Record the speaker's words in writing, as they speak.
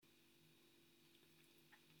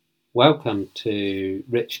Welcome to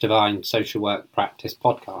Rich Divine Social Work Practice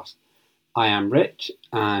Podcast. I am Rich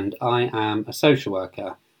and I am a social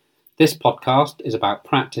worker. This podcast is about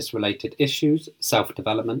practice-related issues,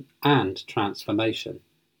 self-development and transformation.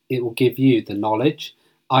 It will give you the knowledge,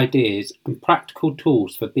 ideas and practical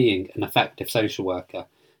tools for being an effective social worker,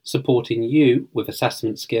 supporting you with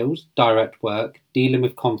assessment skills, direct work, dealing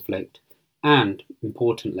with conflict and,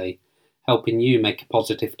 importantly, helping you make a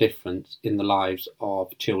positive difference in the lives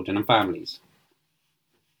of children and families.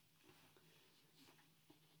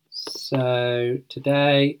 So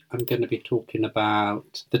today I'm going to be talking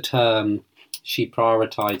about the term she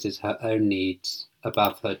prioritises her own needs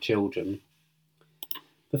above her children.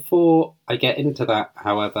 Before I get into that,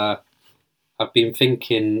 however, I've been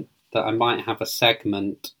thinking that I might have a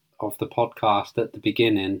segment of the podcast at the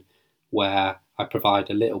beginning where I provide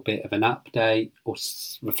a little bit of an update or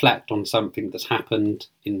reflect on something that's happened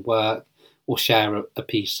in work or share a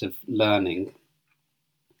piece of learning.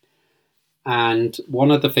 And one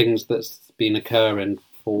of the things that's been occurring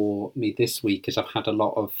for me this week is I've had a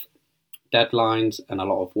lot of deadlines and a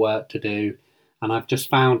lot of work to do, and I've just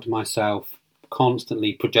found myself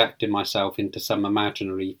constantly projecting myself into some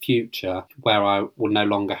imaginary future where I will no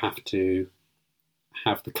longer have to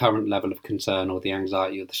have the current level of concern or the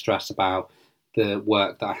anxiety or the stress about the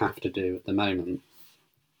work that I have to do at the moment.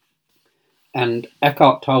 And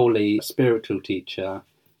Eckhart Tolle, a spiritual teacher,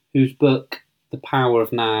 whose book The Power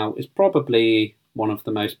of Now is probably one of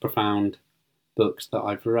the most profound books that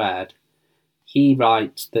I've read, he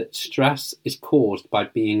writes that stress is caused by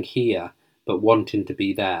being here but wanting to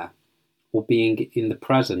be there, or being in the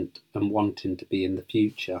present and wanting to be in the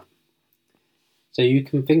future. So you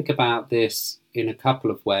can think about this in a couple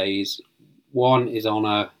of ways. One is on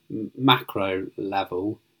a macro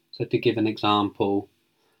level. So to give an example,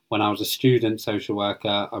 when I was a student social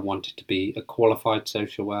worker, I wanted to be a qualified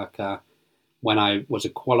social worker. When I was a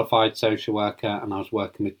qualified social worker and I was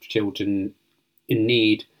working with children in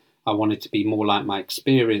need, I wanted to be more like my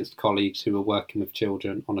experienced colleagues who were working with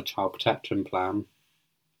children on a child protection plan.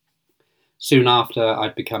 Soon after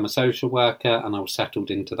I'd become a social worker and I was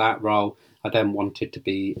settled into that role, I then wanted to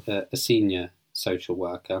be a senior social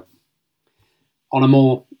worker. On a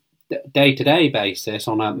more day-to-day basis,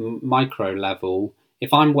 on a micro level,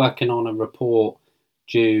 if I'm working on a report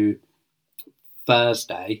due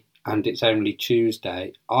Thursday and it's only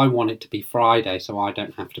Tuesday, I want it to be Friday so I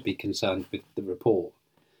don't have to be concerned with the report.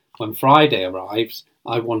 When Friday arrives,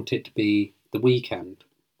 I want it to be the weekend.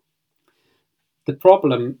 The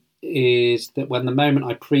problem is that when the moment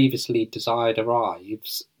I previously desired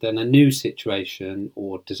arrives, then a new situation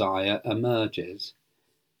or desire emerges.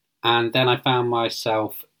 And then I found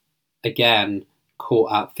myself again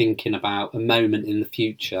caught up thinking about a moment in the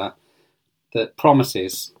future that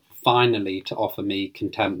promises finally to offer me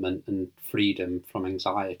contentment and freedom from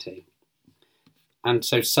anxiety. And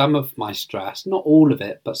so some of my stress, not all of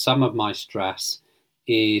it, but some of my stress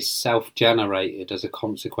is self-generated as a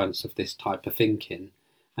consequence of this type of thinking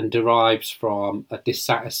and derives from a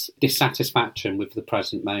dissatisfaction with the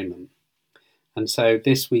present moment. And so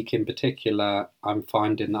this week in particular, I'm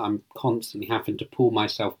finding that I'm constantly having to pull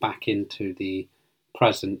myself back into the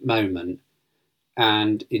present moment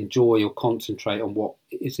and enjoy or concentrate on what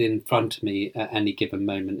is in front of me at any given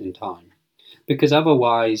moment in time. Because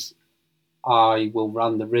otherwise, I will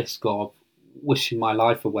run the risk of wishing my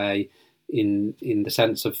life away in the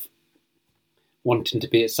sense of wanting to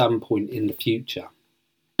be at some point in the future.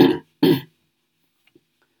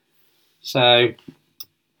 So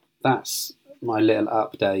that's my little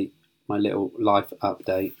update, my little life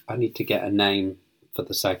update. I need to get a name for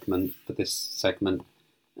this segment,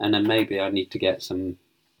 and then maybe I need to get some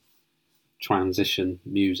transition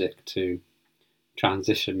music to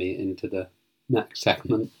transition me into the next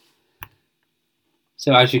segment.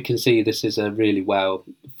 So as you can see, this is a really well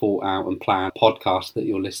thought out and planned podcast that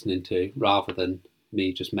you're listening to, rather than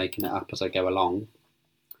me just making it up as I go along.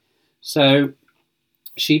 So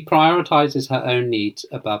she prioritises her own needs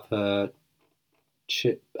above her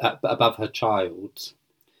child's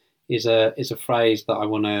is a phrase that I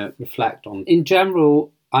want to reflect on. In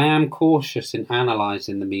general, I am cautious in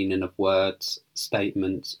analysing the meaning of words,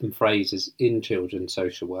 statements and phrases in children's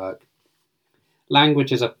social work.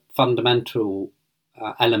 Language is a fundamental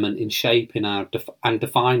element in shaping and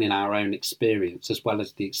defining our own experience as well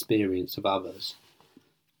as the experience of others.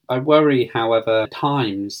 I worry, however, at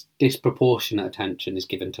times disproportionate attention is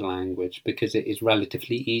given to language because it is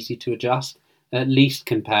relatively easy to adjust, at least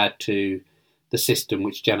compared to the system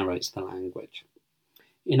which generates the language.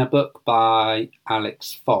 In a book by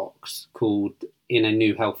Alex Fox called In a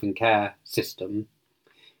New Health and Care System,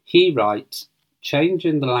 he writes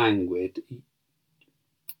changing the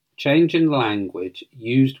language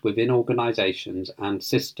used within organisations and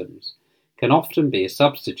systems can often be a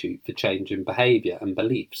substitute for changing behaviour and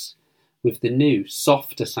beliefs, with the new,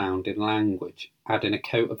 softer sounding language adding a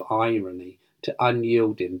coat of irony to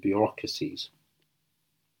unyielding bureaucracies.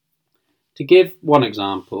 To give one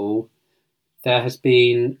example, there has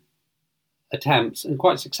been attempts, and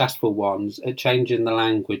quite successful ones, at changing the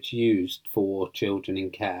language used for children in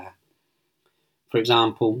care. For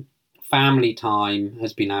example, family time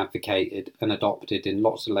has been advocated and adopted in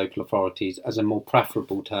lots of local authorities as a more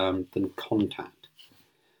preferable term than contact.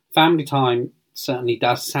 Family time certainly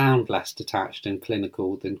does sound less detached and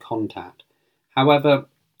clinical than contact. However,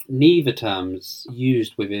 neither terms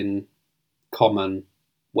used within common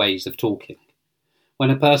ways of talking. When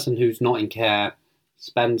a person who's not in care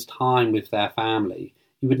spends time with their family,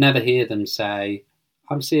 you would never hear them say,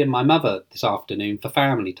 "I'm seeing my mother this afternoon for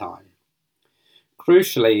family time."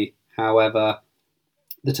 Crucially, however,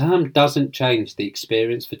 the term doesn't change the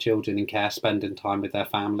experience for children in care spending time with their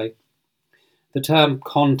family. The term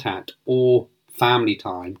contact or family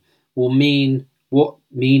time will mean what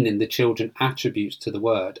meaning the children attributes to the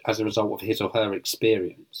word as a result of his or her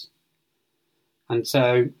experience. And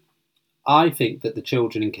so I think that the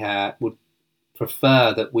children in care would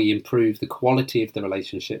prefer that we improve the quality of the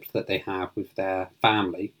relationships that they have with their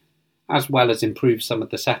family, as well as improve some of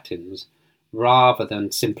the settings, rather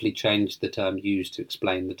than simply change the term used to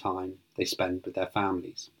explain the time they spend with their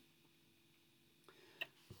families.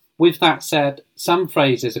 With that said, some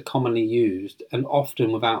phrases are commonly used and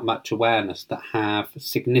often without much awareness that have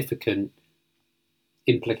significant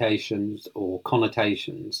implications or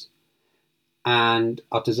connotations and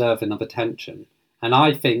are deserving of attention. And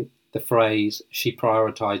I think the phrase, "she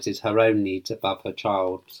prioritises her own needs above her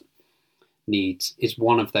child's needs," is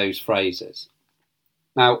one of those phrases.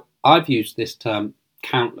 Now, I've used this term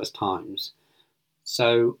countless times,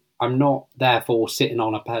 so I'm not therefore sitting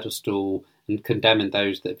on a pedestal and condemning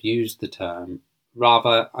those that have used the term.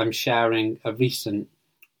 Rather, I'm sharing a recent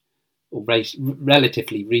or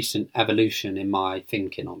relatively recent evolution in my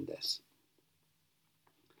thinking on this.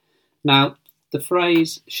 Now, the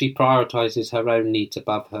phrase, "she prioritises her own needs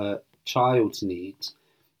above her child's needs,"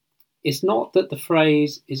 it's not that the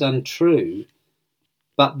phrase is untrue,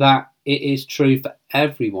 but that it is true for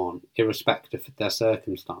everyone, irrespective of their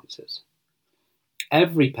circumstances.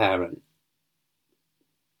 Every parent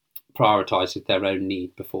prioritises their own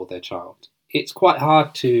need before their child. It's quite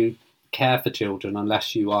hard to care for children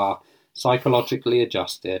unless you are psychologically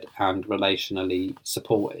adjusted and relationally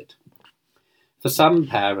supported. For some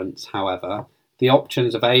parents, however, the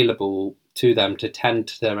options available to them to tend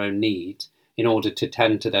to their own needs in order to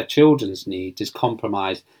tend to their children's needs is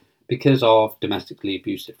compromised because of domestically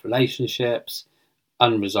abusive relationships,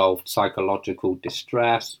 unresolved psychological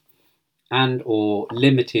distress, and or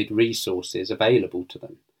limited resources available to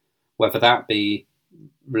them, whether that be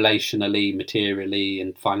relationally, materially,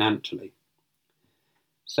 and financially.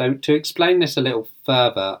 So to explain this a little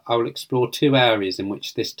further, I will explore two areas in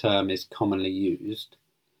which this term is commonly used.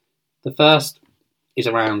 The first is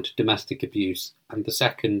around domestic abuse, and the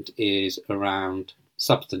second is around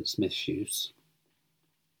substance misuse.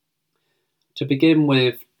 To begin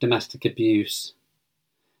with domestic abuse,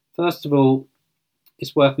 first of all,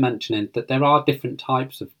 it's worth mentioning that there are different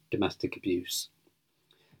types of domestic abuse.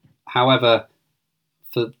 However,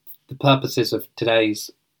 for the purposes of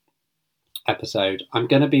today's episode, I'm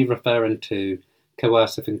going to be referring to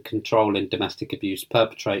coercive and controlling domestic abuse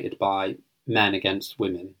perpetrated by men against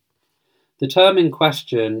women. The term in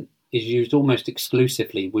question is used almost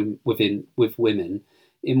exclusively with women,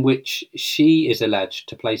 in which she is alleged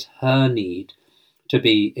to place her need to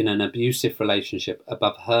be in an abusive relationship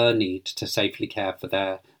above her need to safely care for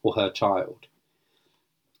their or her child.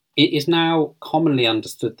 It is now commonly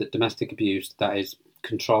understood that domestic abuse, that is,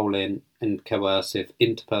 controlling and coercive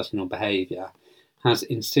interpersonal behaviour, has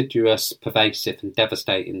insidious, pervasive and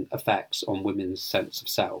devastating effects on women's sense of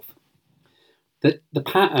self. The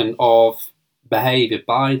pattern of behaviour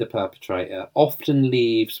by the perpetrator often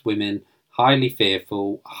leaves women highly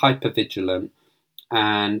fearful, hypervigilant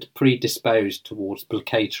and predisposed towards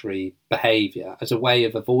placatory behaviour as a way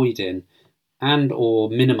of avoiding and or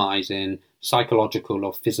minimising psychological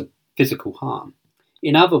or physical harm.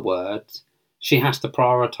 In other words, she has to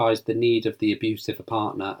prioritise the need of the abusive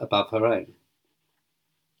partner above her own.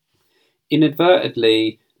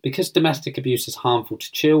 Inadvertently, because domestic abuse is harmful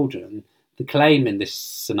to children, the claim in this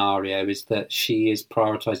scenario is that she is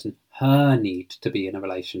prioritising her need to be in a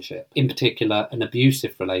relationship, in particular an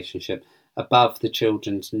abusive relationship, above the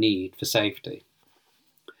children's need for safety.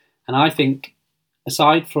 And I think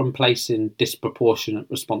Aside from placing disproportionate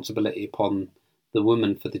responsibility upon the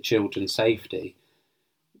woman for the children's safety,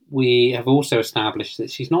 we have also established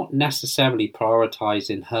that she's not necessarily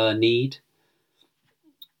prioritising her need.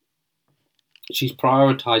 She's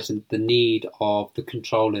prioritising the need of the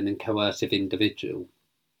controlling and coercive individual.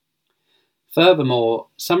 Furthermore,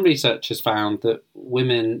 some research has found that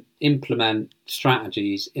women implement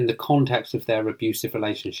strategies in the context of their abusive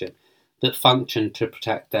relationship that function to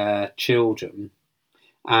protect their children,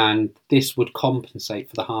 and this would compensate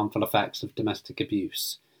for the harmful effects of domestic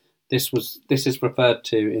abuse. This is referred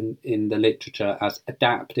to in the literature as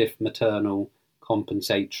adaptive maternal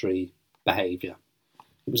compensatory behaviour.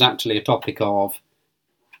 It was actually a topic of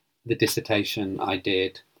the dissertation I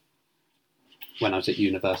did when I was at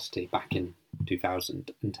university back in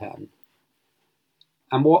 2010.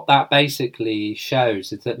 And what that basically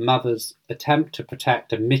shows is that mothers attempt to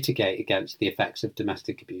protect and mitigate against the effects of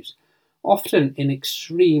domestic abuse, often in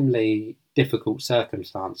extremely difficult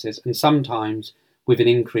circumstances and sometimes with an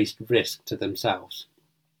increased risk to themselves.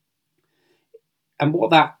 And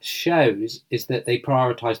what that shows is that they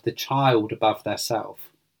prioritise the child above their self.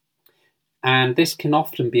 And this can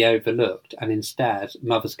often be overlooked, and instead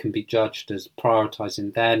mothers can be judged as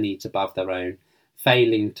prioritising their needs above their own,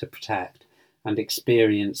 failing to protect, and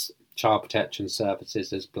experience child protection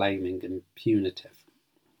services as blaming and punitive.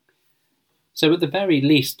 So at the very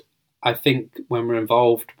least, I think when we're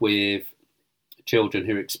involved with children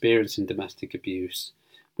who are experiencing domestic abuse,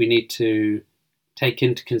 we need to take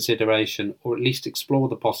into consideration, or at least explore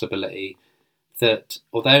the possibility, that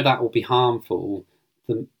although that will be harmful,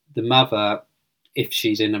 the mother, if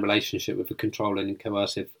she's in a relationship with a controlling and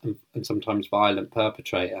coercive and sometimes violent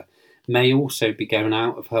perpetrator, may also be going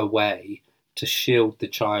out of her way to shield the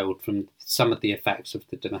child from some of the effects of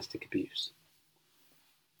the domestic abuse.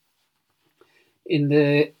 In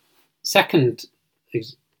the second, I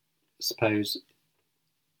suppose,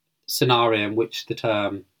 scenario in which the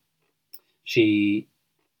term she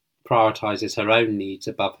prioritises her own needs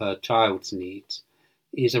above her child's needs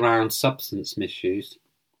is around substance misuse.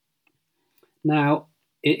 Now,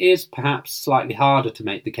 it is perhaps slightly harder to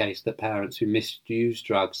make the case that parents who misuse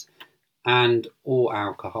drugs and or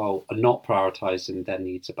alcohol are not prioritising their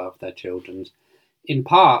needs above their children's, in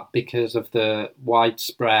part because of the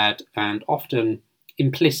widespread and often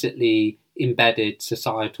implicitly embedded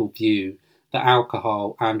societal view that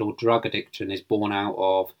alcohol and or drug addiction is born out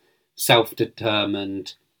of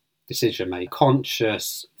self-determined decision-making,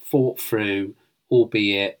 conscious, thought-through,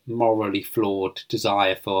 albeit morally flawed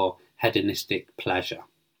desire for hedonistic pleasure.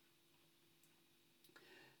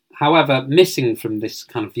 However, missing from this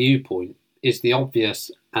kind of viewpoint is the obvious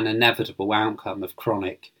and inevitable outcome of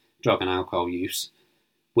chronic drug and alcohol use,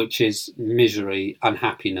 which is misery,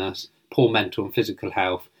 unhappiness, poor mental and physical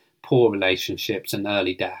health, poor relationships and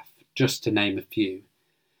early death, just to name a few.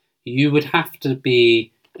 You would have to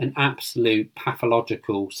be an absolute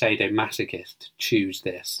pathological sadomasochist to choose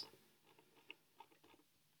this.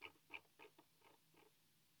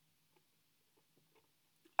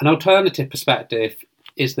 An alternative perspective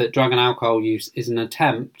is that drug and alcohol use is an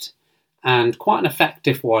attempt, and quite an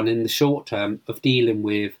effective one in the short term, of dealing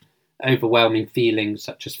with overwhelming feelings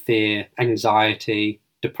such as fear, anxiety,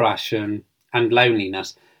 depression, and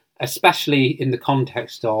loneliness, especially in the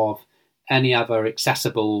context of any other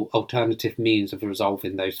accessible alternative means of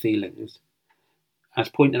resolving those feelings. As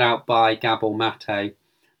pointed out by Gabor Mate,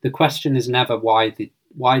 the question is never why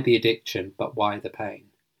the addiction, but why the pain.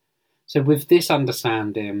 So with this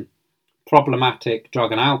understanding, problematic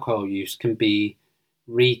drug and alcohol use can be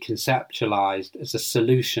reconceptualized as a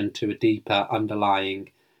solution to a deeper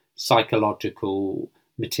underlying psychological,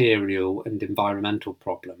 material and environmental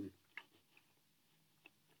problem.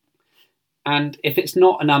 And if it's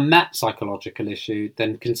not an unmet psychological issue,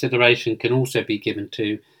 then consideration can also be given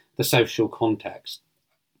to the social context.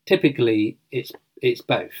 Typically, it's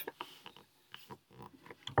both.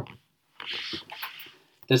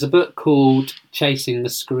 There's a book called Chasing the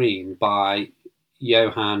Scream by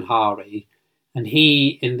Johann Hari, and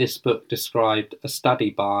he, in this book, described a study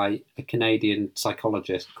by a Canadian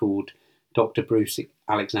psychologist called Dr. Bruce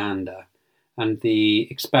Alexander, and the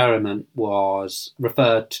experiment was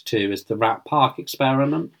referred to as the Rat Park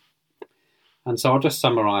experiment. And so I'll just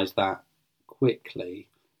summarise that quickly.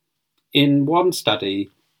 In one study,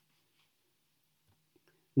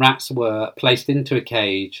 rats were placed into a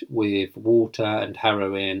cage with water and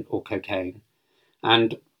heroin or cocaine,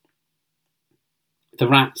 and the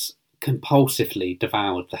rats compulsively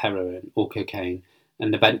devoured the heroin or cocaine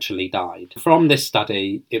and eventually died. From this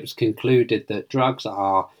study, it was concluded that drugs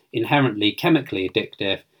are inherently chemically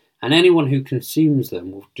addictive, and anyone who consumes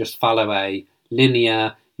them will just follow a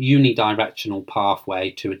linear, unidirectional pathway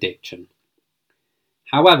to addiction.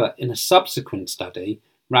 However, in a subsequent study,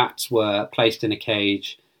 rats were placed in a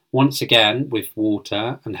cage once again with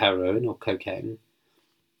water and heroin or cocaine.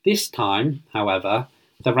 This time, however,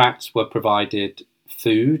 the rats were provided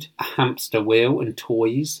food, a hamster wheel and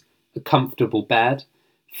toys, a comfortable bed,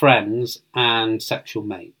 friends and sexual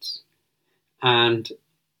mates. And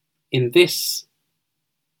in this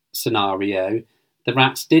scenario, the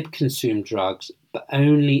rats did consume drugs, but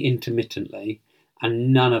only intermittently,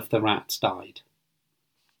 and none of the rats died.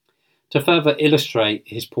 To further illustrate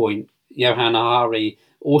his point, Johann Hari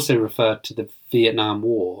also referred to the Vietnam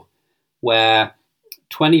War, where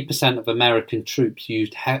 20% of American troops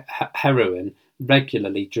used heroin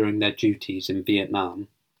regularly during their duties in Vietnam.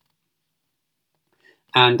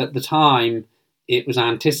 And at the time, it was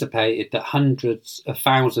anticipated that hundreds of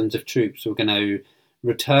thousands of troops were going to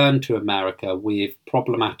return to America with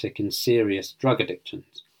problematic and serious drug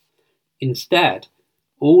addictions. Instead,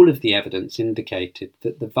 all of the evidence indicated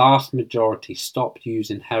that the vast majority stopped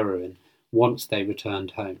using heroin once they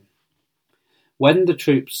returned home. When the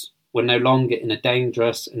troops were no longer in a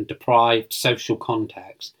dangerous and deprived social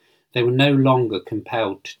context, they were no longer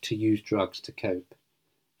compelled to use drugs to cope.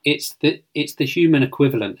 It's the human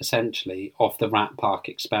equivalent, essentially, of the rat park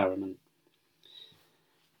experiment.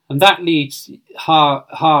 And that leads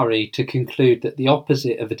Hari to conclude that the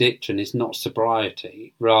opposite of addiction is not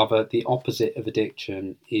sobriety, rather the opposite of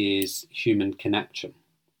addiction is human connection.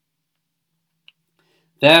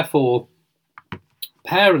 Therefore,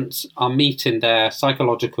 parents are meeting their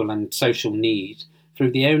psychological and social needs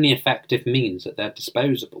through the only effective means at their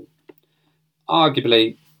disposal.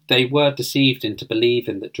 Arguably, they were deceived into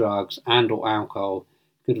believing that drugs and or alcohol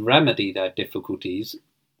could remedy their difficulties,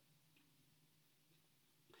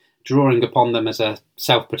 drawing upon them as a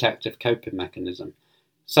self-protective coping mechanism.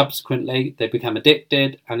 Subsequently, they become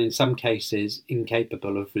addicted and in some cases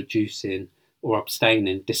incapable of reducing or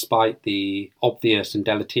abstaining despite the obvious and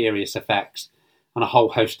deleterious effects and a whole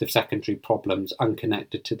host of secondary problems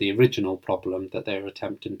unconnected to the original problem that they were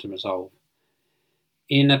attempting to resolve.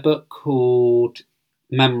 In a book called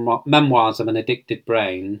Memoirs of an Addicted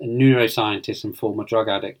Brain, a neuroscientist and former drug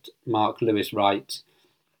addict Mark Lewis writes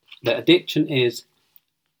that addiction is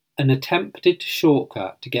an attempted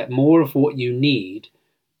shortcut to get more of what you need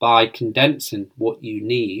by condensing what you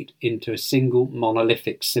need into a single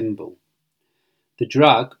monolithic symbol. The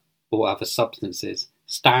drug, or other substances,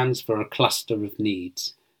 stands for a cluster of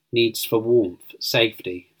needs for warmth,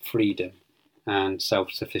 safety, freedom, and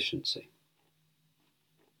self-sufficiency.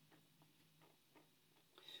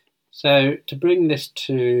 So, to bring this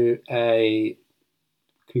to a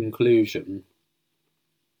conclusion,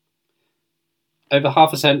 over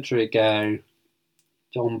half a century ago,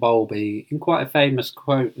 John Bowlby, in quite a famous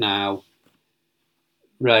quote now,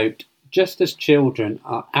 wrote, "Just as children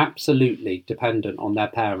are absolutely dependent on their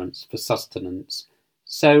parents for sustenance,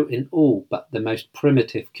 so in all but the most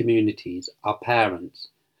primitive communities are parents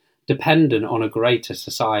dependent on a greater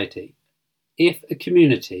society. If a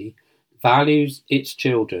community values its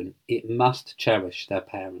children, it must cherish their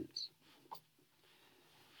parents."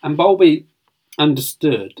 And Bowlby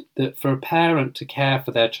understood that for a parent to care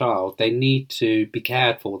for their child, they need to be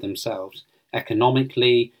cared for themselves,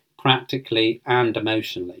 economically, practically, and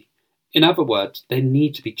emotionally. In other words, they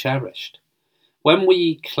need to be cherished. When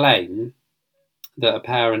we claim that a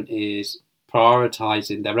parent is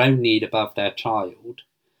prioritising their own need above their child,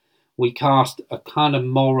 we cast a kind of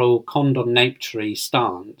moral condemnatory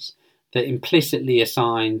stance that implicitly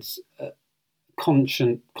assigns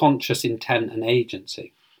conscious intent and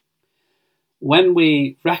agency. When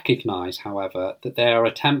we recognise, however, that they are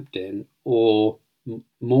attempting, or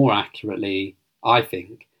more accurately, I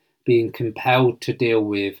think, being compelled to deal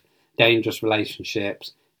with dangerous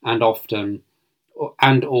relationships and often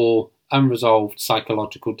or unresolved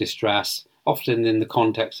psychological distress, often in the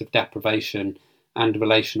context of deprivation and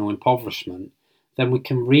relational impoverishment, then we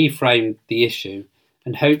can reframe the issue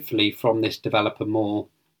and hopefully from this develop a more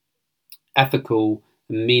ethical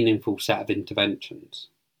and meaningful set of interventions.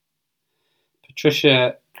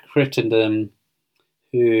 Patricia Crittenden,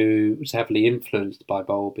 who was heavily influenced by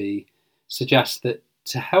Bowlby, suggests that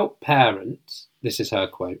to help parents, this is her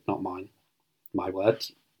quote, not mine, my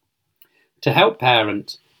words, to help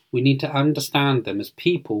parents, we need to understand them as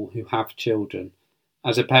people who have children,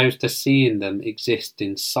 as opposed to seeing them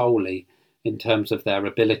existing solely in terms of their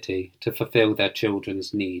ability to fulfill their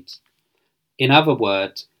children's needs. In other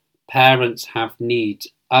words, parents have needs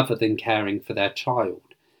other than caring for their child,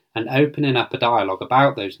 and opening up a dialogue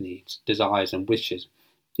about those needs, desires and wishes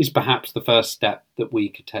is perhaps the first step that we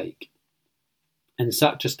could take. And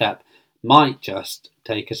such a step might just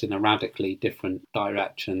take us in a radically different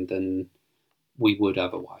direction than we would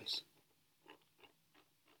otherwise.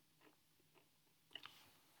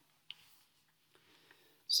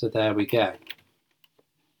 So there we go.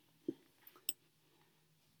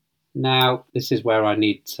 Now, this is where I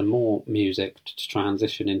need some more music to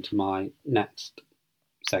transition into my next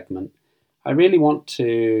segment. I really want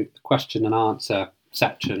to question and answer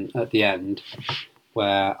section at the end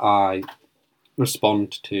where I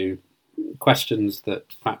respond to questions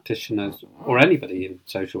that practitioners or anybody in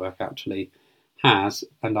social work actually has,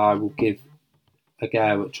 and I will give a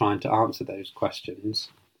go at trying to answer those questions.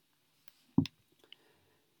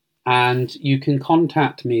 And you can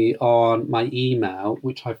contact me on my email,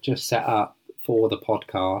 which I've just set up for the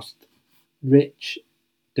podcast,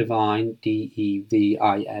 richdevine,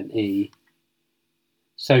 DEVINE,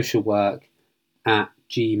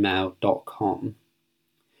 socialwork@gmail.com.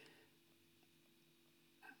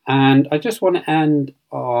 And I just want to end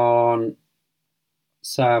on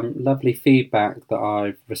some lovely feedback that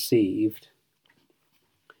I've received,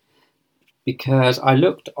 because I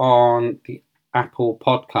looked on the Apple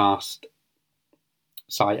podcast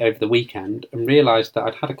site over the weekend and realised that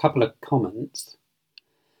I'd had a couple of comments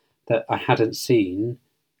that I hadn't seen.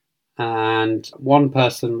 And one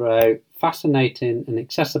person wrote, "Fascinating and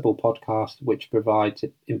accessible podcast which provides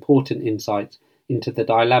important insights into the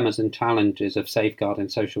dilemmas and challenges of safeguarding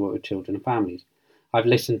social work with children and families. I've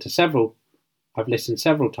listened several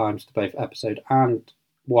times to both episode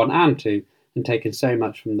 1 and 2 and taken so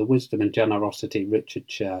much from the wisdom and generosity Richard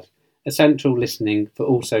shared. Essential listening for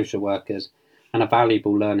all social workers and a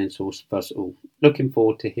valuable learning source for us all. Looking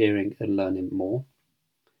forward to hearing and learning more."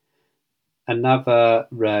 Another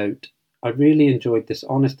wrote, "I really enjoyed this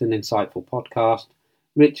honest and insightful podcast.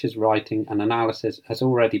 Rich's writing and analysis has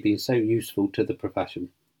already been so useful to the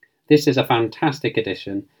profession. This is a fantastic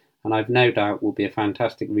addition, and I've no doubt will be a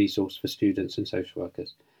fantastic resource for students and social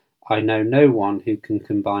workers. I know no one who can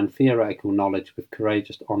combine theoretical knowledge with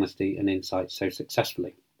courageous honesty and insight so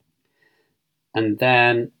successfully." And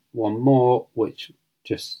then one more, which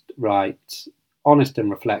just writes, "Honest and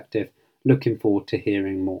reflective, looking forward to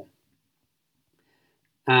hearing more."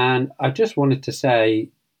 And I just wanted to say,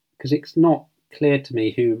 because it's not clear to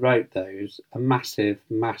me who wrote those, a massive,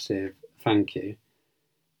 massive thank you.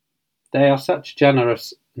 They are such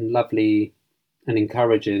generous and lovely and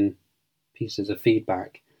encouraging pieces of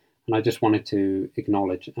feedback, and I just wanted to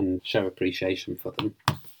acknowledge and show appreciation for them.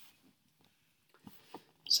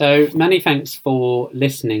 So many thanks for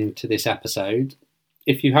listening to this episode.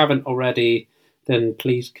 If you haven't already, then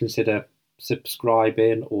please consider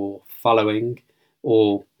subscribing or following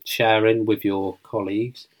or sharing with your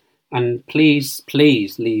colleagues. And please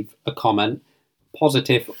leave a comment,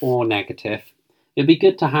 positive or negative. It'd be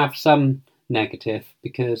good to have some negative,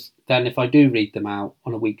 because then if I do read them out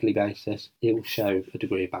on a weekly basis, it will show a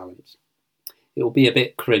degree of balance. It will be a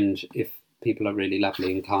bit cringe if people are really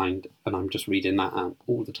lovely and kind and I'm just reading that out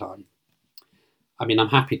all the time. I mean, I'm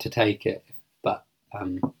happy to take it, but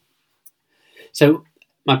so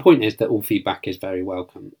my point is that all feedback is very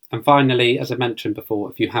welcome. And finally, as I mentioned before,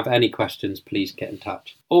 if you have any questions, please get in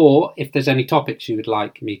touch. Or if there's any topics you would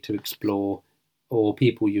like me to explore or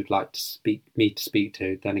people you'd like to speak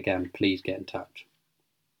to, then again, please get in touch.